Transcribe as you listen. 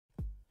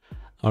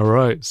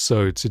Alright,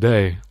 so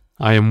today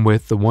I am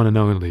with the one and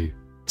only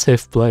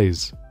Tiff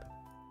Plays.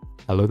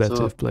 Hello there, So,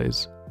 Tiff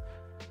Plays.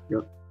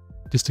 yep.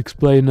 Just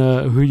explain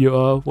who you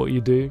are, what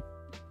you do,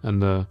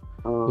 and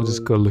we'll just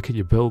Um, go look at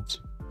your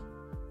builds.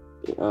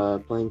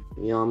 I'm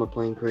a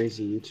Plane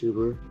Crazy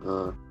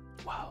YouTuber.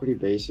 Wow, Pretty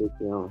basic,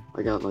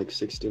 I got like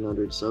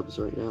 1,600 subs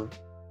right now.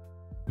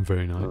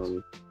 very nice.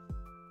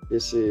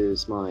 This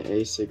is my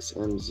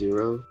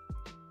A6M0.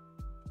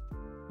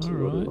 It's a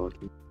motor Alright.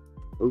 locking.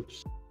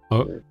 Oops.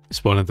 Oh, Okay.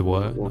 spawn at the Yeah,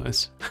 wire, well,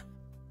 nice.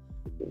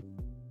 okay.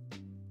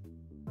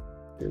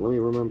 Okay, let me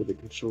remember the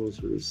controls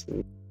for this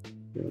thing.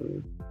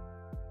 Uh,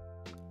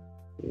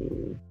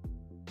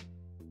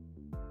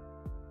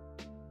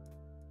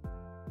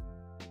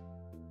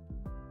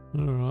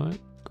 Alright.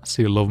 I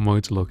see a lot of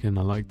motor looking,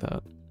 I like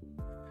that.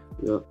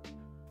 yep.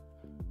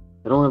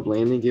 I don't have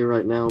landing gear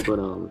right now, but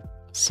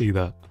See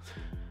that.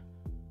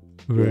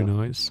 Very yeah.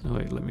 nice. Oh,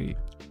 wait, let me...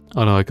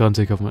 Oh no, I can't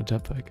take off my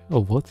jetpack.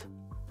 Oh, what?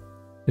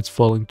 It's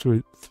falling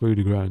through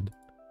the ground.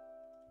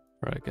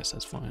 Right, I guess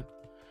that's fine.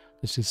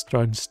 Let's just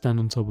try and stand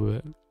on top of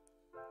it.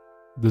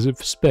 Does it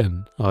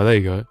spin? Oh, there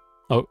you go.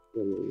 Oh,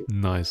 Yeah, yeah, yeah.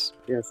 nice.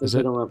 Yeah, Is since I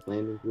it? don't have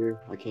landing gear,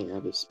 I can't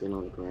have it spin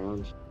on the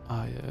ground.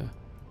 Ah, yeah.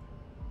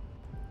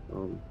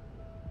 Um,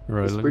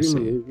 Right, it's let me pretty see.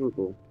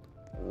 maneuverable.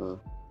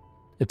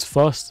 It's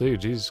fast too,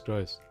 Jesus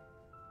Christ.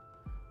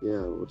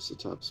 Yeah, what's the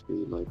top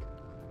speed? Like,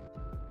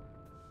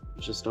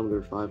 just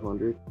under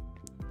 500.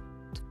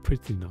 It's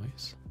pretty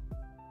nice.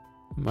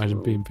 Imagine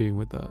So, PvPing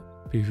with that.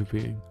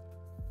 PvPing.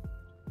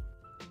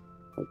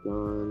 my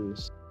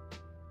guns.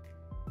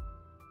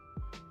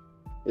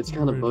 It's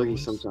kind of Very buggy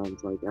nice.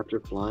 sometimes. Like, after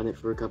flying it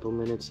for a couple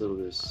minutes, it'll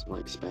just,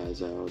 like,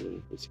 spaz out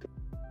and it's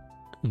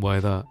Why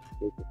that?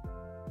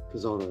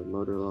 because all the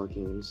motor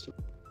locking and stuff.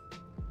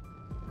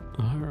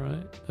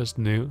 Alright, that's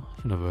new.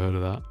 I've never heard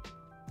of that.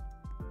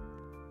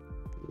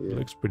 It Yeah.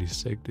 looks pretty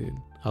sick, dude.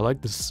 I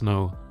like the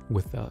snow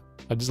with that.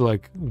 I just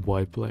like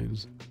white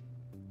planes.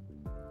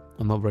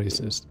 I'm not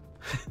racist.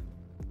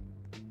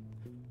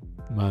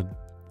 Man.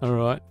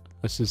 Alright,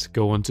 let's just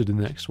go on to the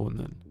next one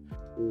then.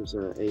 Here's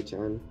a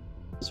A10.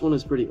 This one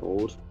is pretty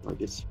old. Like,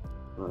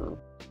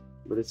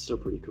 but it's still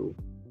pretty cool.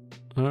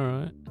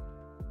 Alright.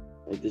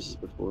 Like, this is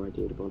before I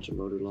did a bunch of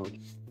motor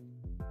locking.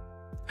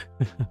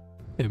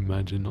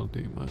 Imagine not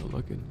doing my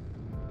looking.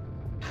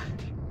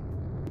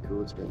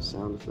 Cool, it's got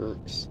sound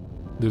effects.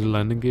 Do the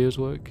landing gears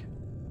work?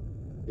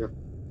 Yep.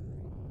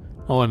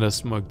 Oh, and there's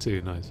smoke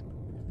too, nice.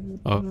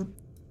 Oh.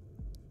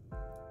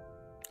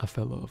 I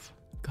fell off.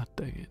 God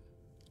dang it.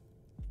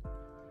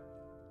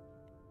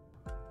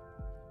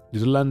 Do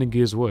the landing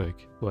gears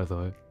work, by the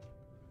way?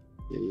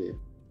 Yeah, yeah.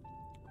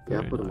 Yeah, I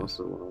Very put them up nice.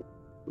 for a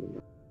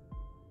while.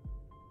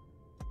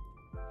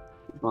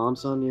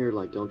 Bombs on here,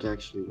 like, don't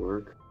actually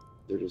work.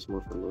 They're just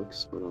more for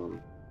looks, but,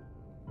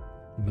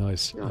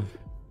 Nice. yeah,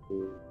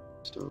 cool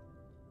stuff.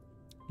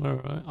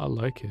 Alright, I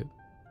like it.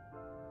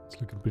 It's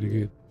looking pretty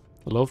good.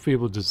 A lot of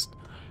people just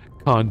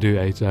can't do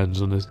 8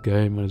 ends on this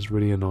game, and it's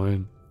really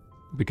annoying.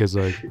 Because,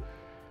 like,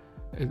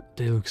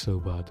 they look so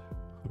bad.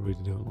 I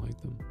really don't like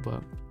them.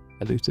 But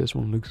at least this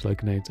one looks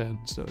like an 8 end,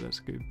 so that's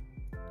good.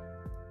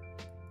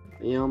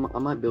 Yeah, I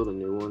might build a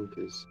new one,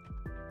 because,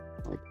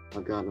 like,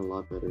 I've gotten a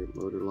lot better at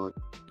motor lock.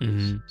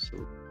 So,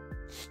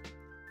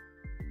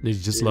 Did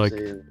you just here's like...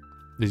 a,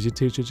 Did you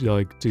teach it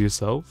like to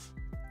yourself?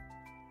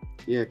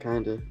 yeah,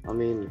 kinda. I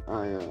mean,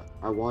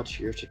 I watched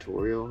your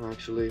tutorial,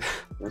 actually.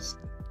 That's,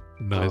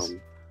 Nice.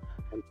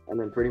 and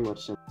then pretty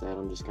much since that,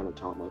 I'm just kind of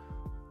taught my...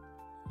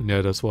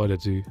 Yeah, that's why I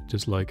do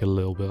just like a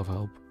little bit of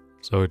help.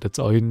 So that's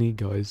all you need,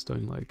 guys.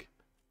 Don't like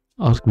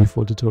ask me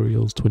for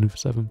tutorials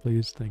 24/7,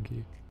 please. Thank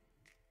you.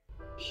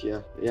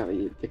 Yeah,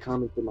 the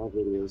comments in my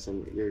videos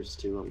and yours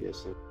too, I'm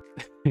guessing.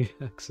 Yeah,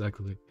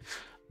 exactly.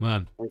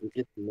 Man, Like, it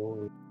gets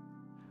annoying.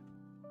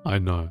 I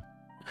know.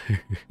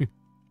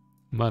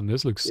 Man,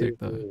 this looks sick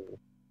Here's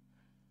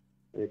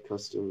though. a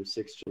custom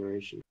 6th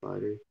generation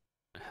fighter.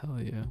 Hell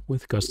yeah.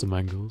 With custom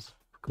angles,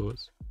 of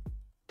course.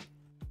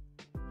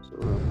 So,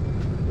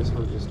 this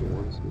one's just a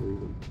one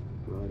smooth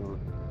right on.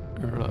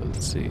 Alright,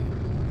 let's see.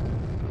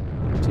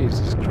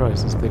 Jesus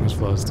Christ, this thing is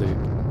fast too.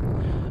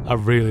 I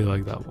really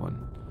like that one.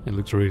 It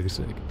looks really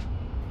sick.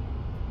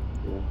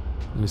 Yeah.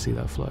 Let me see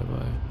that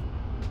flyby.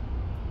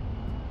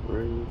 Where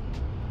are you?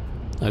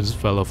 I just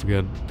fell off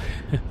again.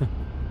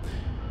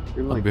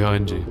 You're I'm like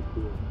behind right you.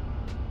 over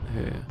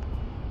here. Here.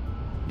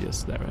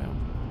 Yes, there I am.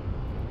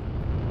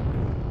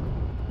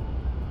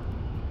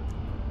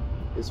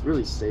 It's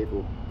really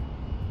stable.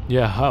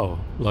 Yeah, how?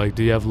 Like,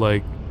 do you have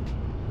like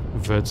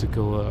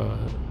vertical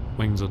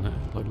wings on it,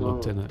 like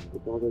locked in it?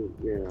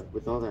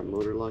 With all that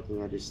motor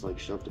locking, I just like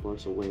shoved a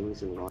bunch of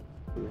wings and rocked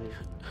in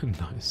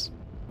there. Nice.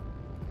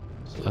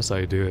 So, That's how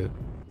you do it.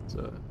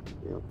 So,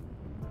 yeah.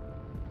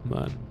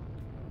 man,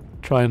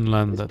 try and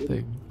land It's that good.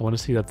 thing. I want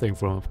to see that thing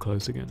from up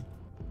close again.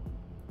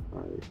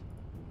 Alright.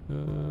 Let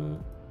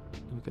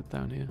me get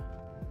down here.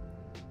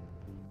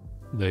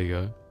 There you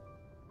go.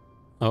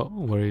 Oh,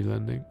 where are you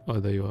landing? Oh,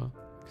 there you are.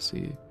 I can see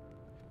you.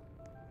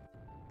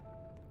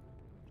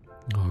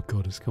 Oh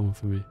god, it's coming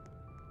for me.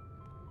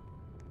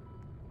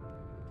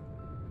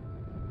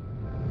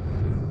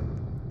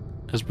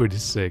 That's pretty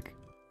sick,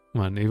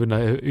 man.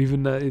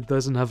 Even though it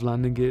doesn't have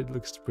landing gear, it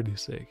looks pretty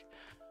sick.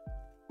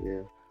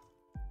 Yeah.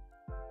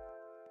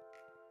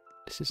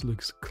 It just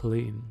looks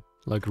clean,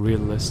 like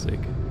realistic.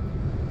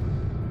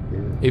 Yeah.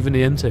 Even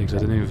the intakes, I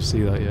didn't even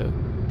see that yet.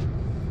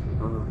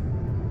 Uh,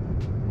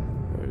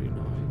 Very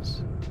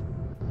nice.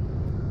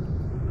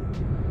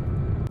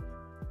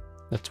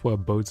 That's where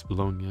boats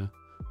belong, yeah.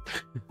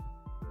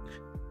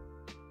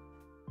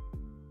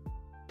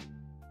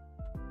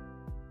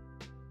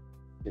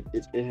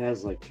 it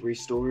has like 3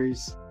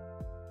 stories.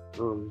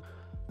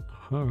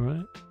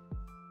 Alright.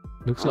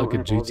 Looks I like a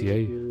don't have all the GTA.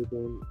 interior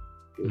done,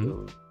 but,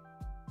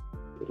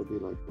 it'll be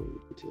like one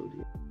utility.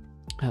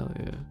 Hell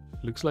yeah.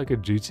 Looks like a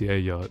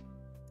GTA yacht.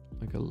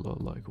 Like a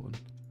lot like one.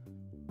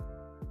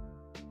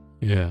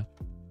 Yeah.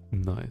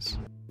 Nice.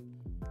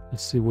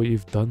 Let's see what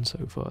you've done so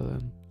far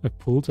then. A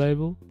pool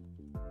table?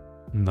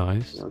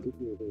 Nice. Yeah, I'll give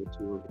you a little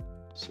tour.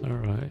 So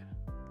Alright.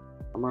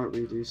 I might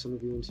redo some of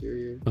the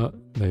interior. Oh,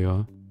 there you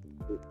are.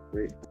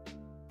 Wait.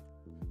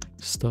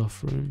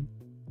 Staff room.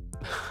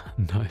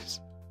 Nice.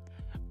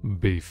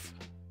 Beef.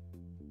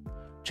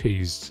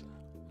 Cheese.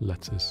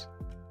 Lettuce.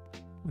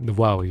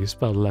 Wow, you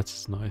spelled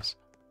lettuce nice.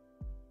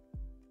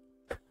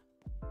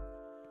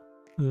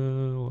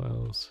 What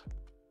else?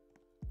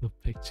 The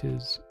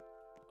pictures.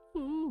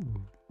 Ooh.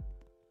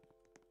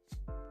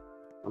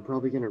 I'm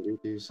probably gonna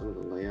redo some of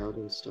the layout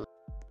and stuff.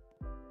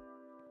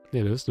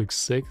 Yeah, this looks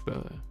sick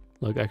though.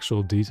 Like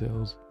actual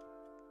details.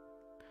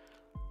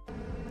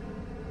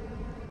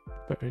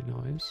 Very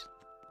nice.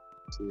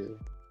 So, yeah,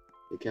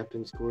 the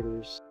captain's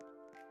quarters.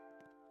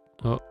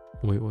 Oh,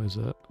 wait, what is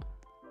that?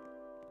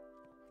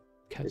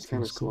 It's kinda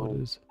Captain's small.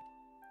 quarters.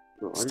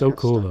 Bro, I just Still got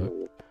cool stuck though.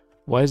 in it.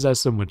 Why is that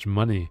so much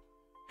money?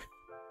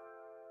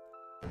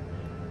 I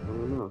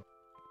don't know.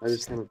 I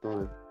just kind of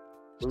thought of.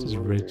 Just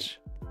rich.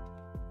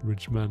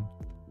 Rich man.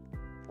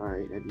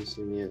 Alright, have you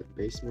seen the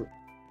basement?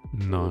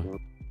 No. There we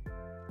go.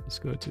 Let's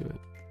go to it.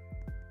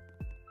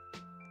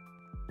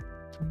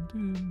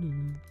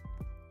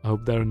 I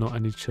hope there are not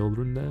any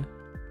children there.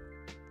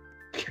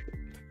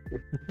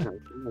 No,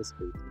 it's a nice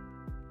basement.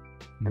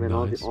 And then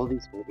Nice. all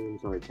these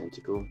bedrooms are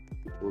identical,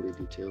 fully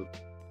detailed.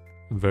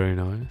 Very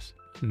nice.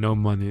 No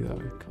money though,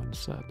 kind of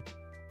sad.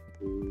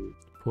 Mm.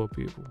 Poor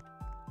people.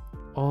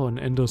 Oh, an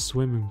indoor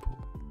swimming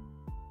pool.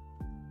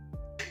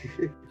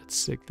 That's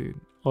sick, dude.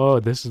 Oh,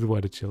 this is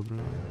where the children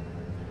are.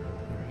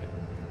 Alright.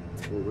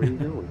 Well, where are you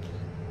going?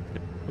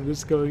 I'm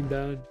just going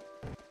down.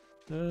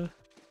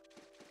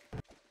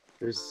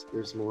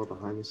 There's more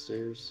behind the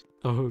stairs.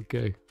 Oh,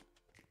 okay.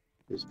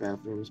 There's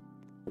bathrooms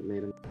that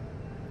made them.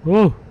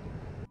 Whoa!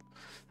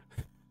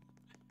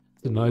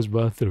 It's a nice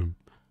bathroom.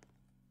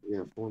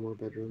 Yeah, 4 more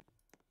bedrooms.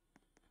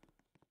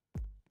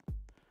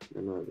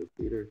 And the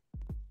theater.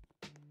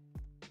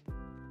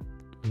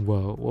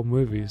 Wow, what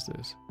movie is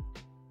this?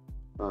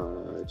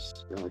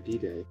 It's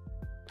D-Day.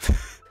 So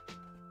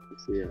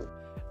yeah,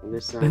 on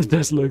this side. It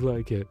does look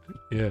like it.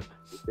 Yeah.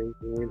 The Bank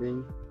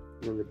Landing,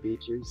 and then the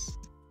beaches.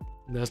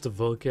 That's the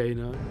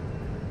volcano.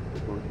 The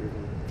bunker.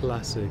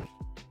 Classic.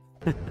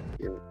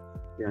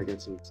 Yeah, I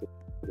got some with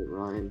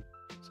Ryan.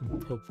 Some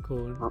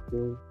popcorn.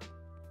 Popcorn.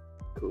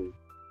 Cool.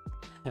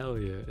 Hell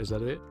yeah. Is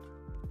that it?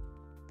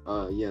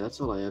 Yeah,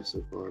 that's all I have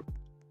so far.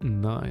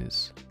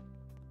 Nice.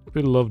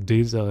 Bit of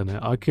detail in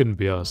it. I couldn't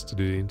be asked to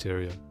do the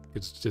interior.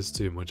 It's just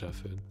too much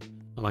effort.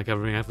 I like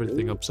having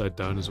everything upside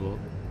down as well.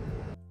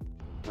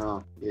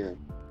 Ah, yeah.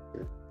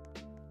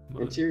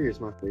 But Interior is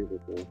my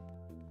favorite though.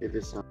 If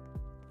it's not.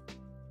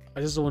 I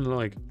just want to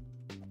like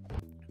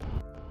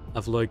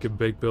have like a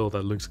big build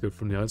that looks good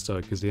from the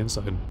outside, because the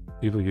inside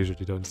people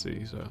usually don't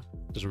see, so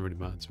it doesn't really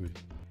matter to me.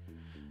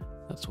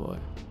 That's why.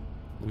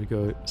 Let me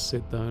go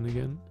sit down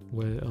again.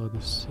 Where are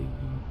the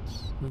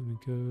seats? Let me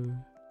go.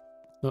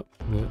 Oh,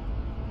 there.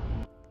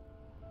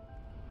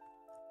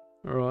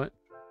 Alright.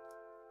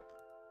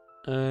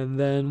 And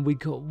then we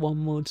got one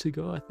more to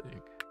go, I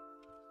think.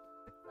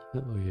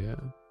 Hell yeah.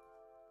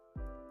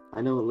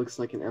 I know it looks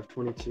like an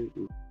F-22.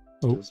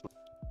 Oh.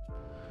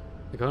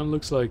 It kind of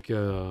looks like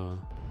SU.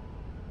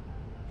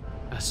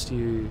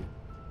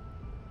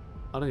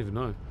 I don't even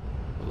know.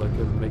 Like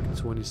a MiG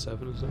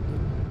 27 or something.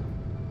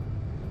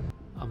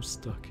 I'm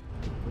stuck.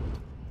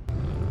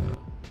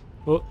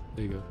 Oh,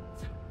 there you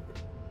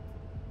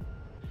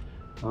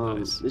go.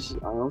 Nice.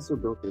 I also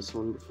built this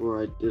one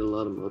before I did a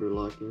lot of motor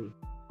locking,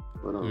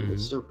 but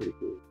it's still pretty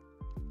cool.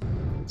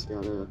 It's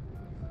got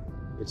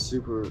it's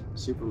super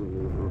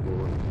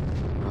maneuverable,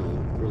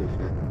 really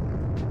fast.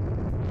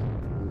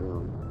 And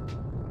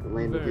the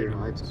landing gear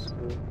heights is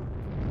cool.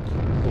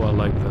 Oh, I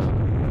like that.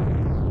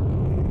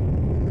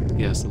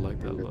 Yes, I like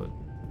that a lot.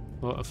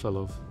 Oh, I fell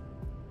off.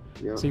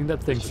 Yeah. Seeing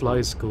that thing fly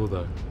is cool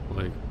though,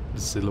 like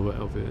the silhouette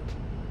of it.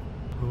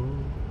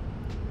 Oh.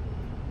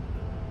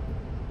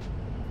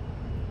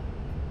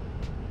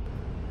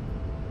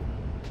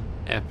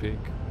 Epic.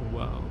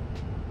 Wow.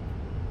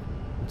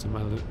 It's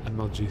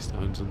MLG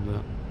sounds on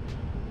that.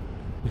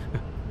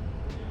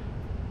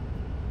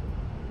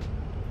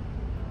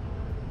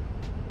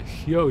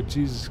 Yo,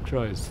 Jesus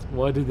Christ.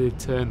 Why did they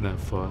turn that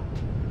far?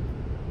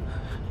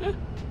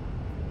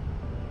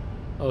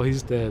 Oh,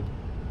 he's dead.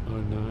 Oh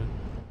no.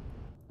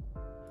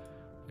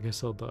 I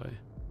guess I'll die.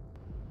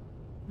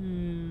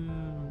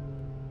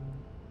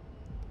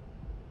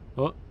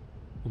 Oh,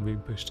 I'm being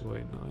pushed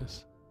away.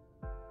 Nice.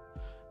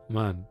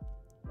 Man,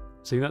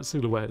 see that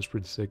silhouette is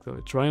pretty sick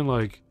though. Try and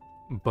like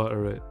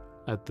butter it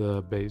at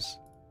the base.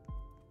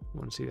 I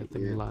want to see that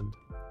thing land.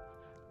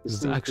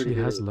 It actually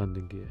has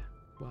landing gear.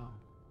 Wow.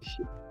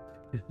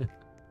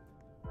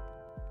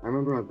 I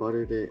remember I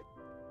buttered it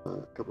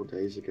a couple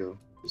days ago.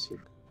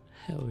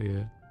 Hell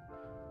yeah.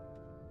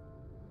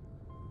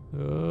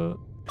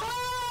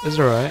 It's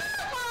alright.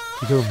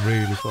 You're going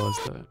really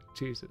fast though.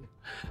 Jesus.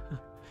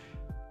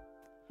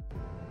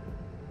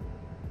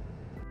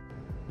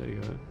 There you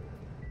go.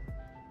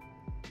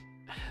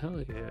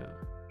 Hell yeah.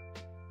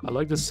 I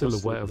like the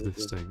silhouette of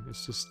this thing.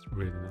 It's just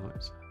really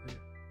nice.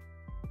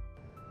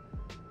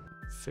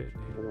 Fit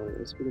here.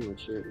 That's pretty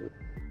much it.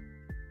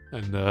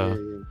 And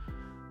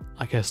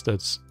I guess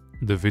that's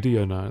the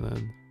video now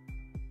then.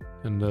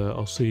 And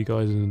I'll see you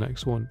guys in the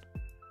next one.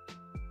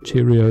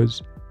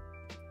 Cheerios.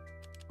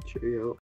 Cheerio.